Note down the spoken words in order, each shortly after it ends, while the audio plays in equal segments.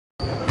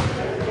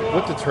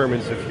What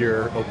determines if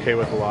you're okay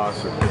with a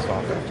loss or pissed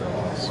off after a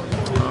loss?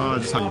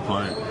 Just how you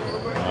play.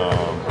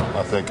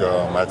 I think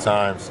at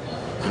times,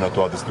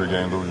 throughout this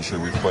 3-game losing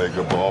streak, we've played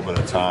good ball, but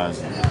at times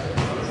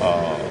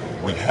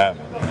we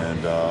haven't.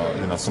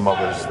 And some of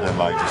it has been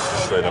like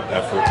just straight up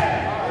effort,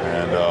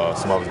 and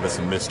some of it's been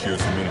some miscues,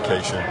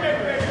 communication,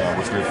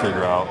 which we'll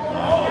figure out.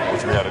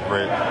 Which we had a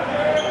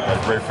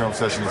great film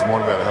session this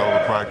morning. We had a hell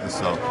of a practice,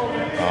 so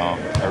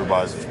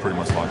everybody's pretty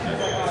much locked in.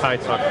 Ty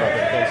talked about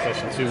that film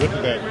session too. What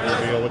did that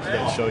reveal? What did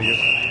that show you?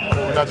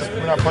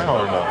 We're not playing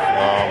hard enough.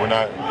 We're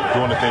not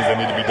doing the things that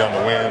need to be done to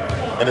win,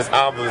 and it's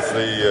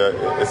obviously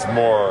it's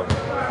more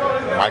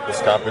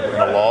microscopic in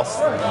a loss.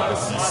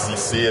 You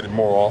see it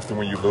more often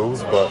when you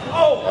lose, but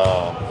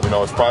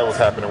it's probably what's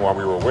happening while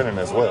we were winning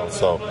as well.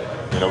 So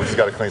we just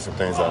got to clean some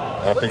things up.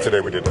 And I think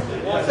today we did that.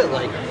 What's it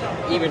like,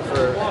 even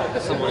for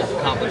someone as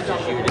accomplished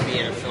as you, to be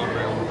in a film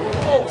room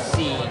and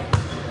see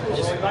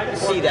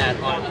that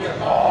on?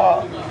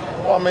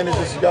 Well, I mean, it's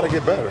just you got to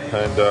get better,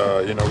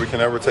 and we can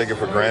never take it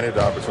for granted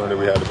the opportunity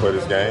we had to play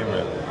this game,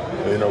 and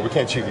we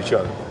can't cheat each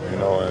other, and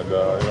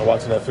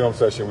watching that film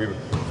session, we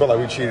felt like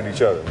we cheated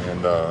each other,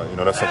 and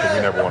that's something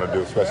we never want to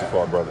do, especially for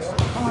our brothers.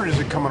 How hard is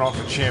it coming off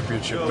a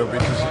championship though,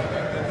 because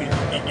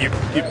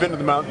you've been to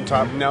the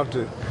mountaintop, now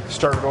to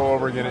start it all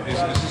over again? Is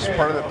this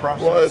part of that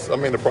process?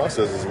 Well, the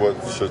process is what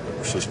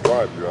should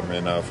strive you. I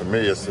mean, for me,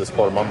 it's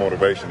part of my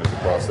motivation is the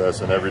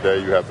process, and every day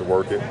you have to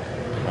work it.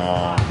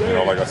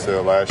 Like I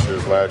said, last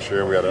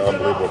year we had an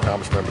unbelievable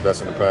accomplishment, but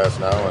that's in the past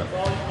now,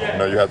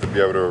 and you have to be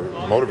able to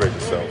motivate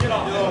yourself.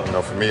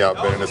 For me, I've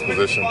been in this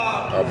position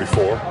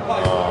before,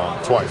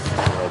 twice,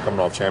 coming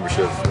off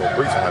championships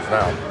 3 times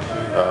now.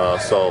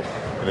 So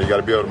you got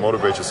to be able to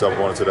motivate yourself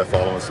going into that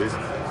following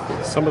season.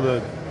 Some of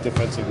the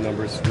defensive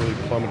numbers really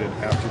plummeted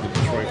after the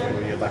Detroit win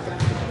when you had like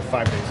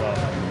 5 days off.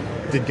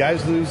 Did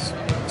guys lose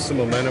some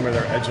momentum or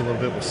their edge a little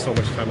bit with so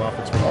much time off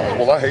between games?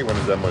 Well, I hate when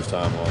there's that much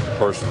time off,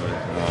 personally,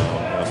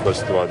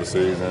 especially throughout the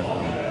season.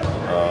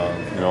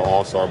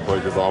 All-Star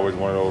break is always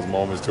one of those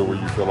moments too where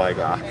you feel like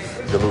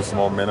you lose some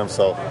momentum.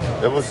 So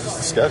it was just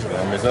the scheduling.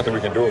 I mean, there's nothing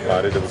we can do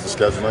about it. It was the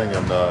scheduling,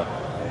 and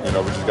we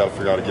just got to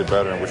figure out how to get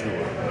better, and which we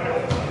will.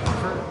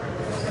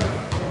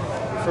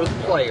 For the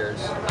players,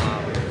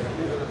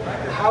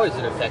 how is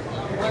it affecting you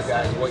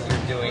guys, what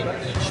you're doing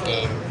each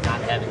game,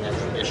 not having that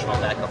traditional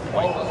backup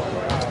point?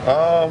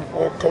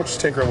 Well, Coach is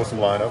tinkering with some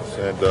lineups,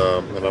 and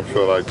I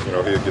feel like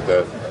he'll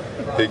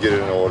get it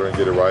in order and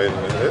get it right.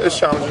 And it's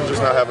challenging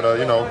just not having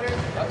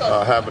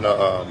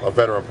a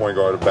veteran point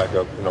guard to back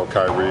up,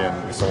 Kyrie,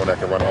 and someone that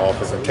can run an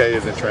offense. And K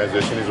is in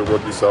transition; he's a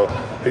rookie, so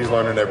he's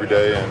learning every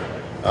day. And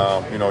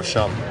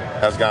Shump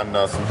has gotten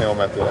some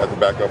helm at the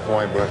backup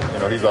point, but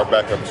he's our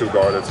backup 2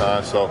 guard at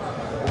times. So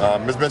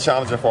it's been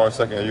challenging for our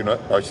second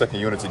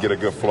unit to get a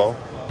good flow,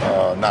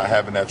 not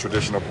having that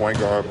traditional point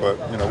guard, but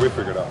we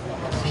figured it out.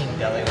 Seeing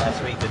Delly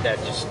last week, did that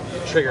just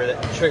trigger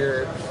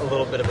a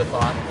little bit of a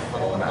thought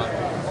on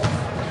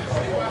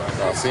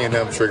seeing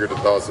him triggered the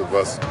thoughts of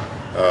us,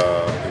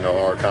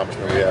 our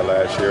accomplishment we had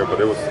last year, but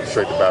it was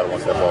straight to battle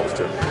once that ball was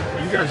tipped.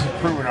 You guys have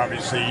proven,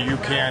 obviously, you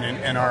can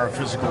and are a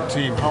physical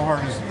team. How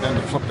hard is it then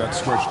to flip that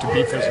switch to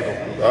be physical?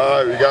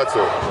 You got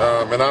to.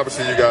 And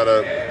obviously you got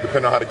to,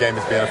 depending on how the game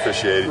is being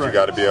officiated, right, you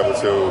got to be able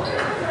to,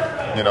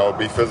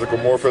 be physical,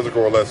 more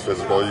physical or less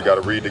physical. You got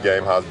to read the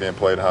game, how it's being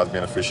played and how it's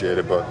being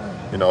officiated. But,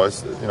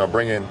 it's,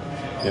 bringing,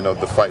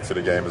 the fight to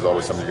the game is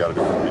always something you got to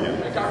do from the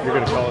beginning. You're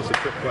going to call us a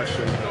quick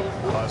question.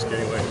 I'll ask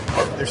anyway.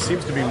 There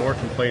seems to be more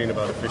complaining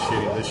about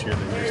officiating this year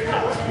than years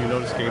past. Have you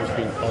noticed games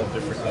being called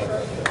differently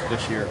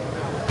this year?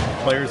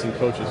 Players and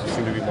coaches who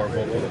seem to be more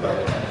vocal about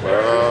it.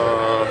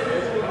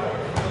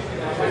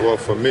 Well,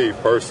 for me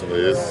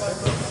personally,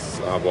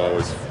 I've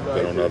always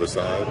been on the other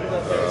side.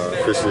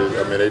 Officials,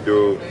 they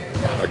do,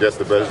 I guess,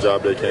 the best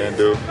job they can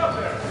do.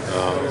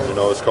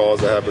 It's calls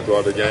that happen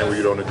throughout the game where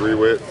you don't agree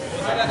with.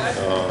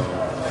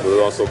 But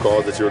there's also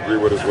calls that you agree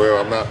with as well.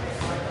 I'm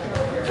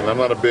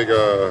not a big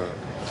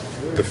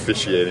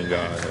officiating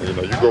guy. You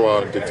go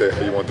out and dictate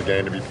how you want the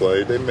game to be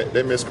played.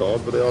 They miss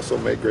calls, but they also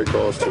make great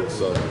calls too.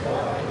 So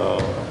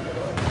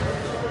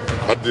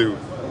I do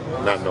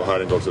not know how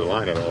to go to the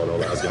line at all though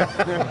last game.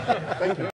 Thank you.